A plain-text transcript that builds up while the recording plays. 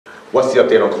What's the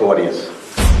update on Claudius?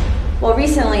 Well,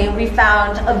 recently we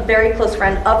found a very close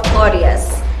friend of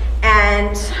Claudius,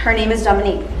 and her name is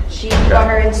Dominique. She brought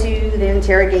her into the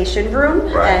interrogation room,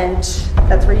 and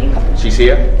that's where you come in. She's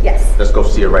here? Yes. Let's go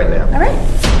see her right now. All right.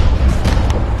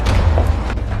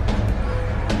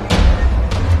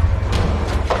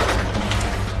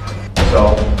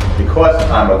 So, because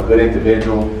I'm a good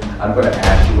individual, I'm going to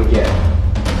ask you again,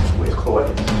 where's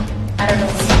Claudius? I don't know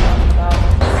what you're talking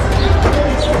about.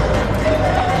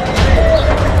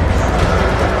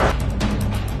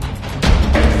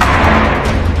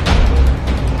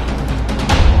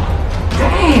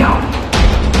 Damn!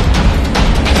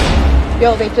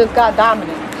 Yo, they just got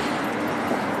Dominic.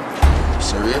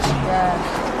 Serious? Yeah.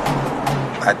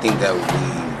 I think that we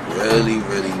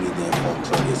really need to inform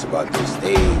Claudius about this.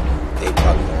 They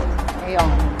probably on it. They on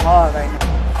hard right now.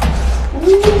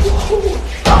 Ooh,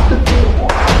 stop the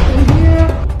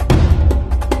deal.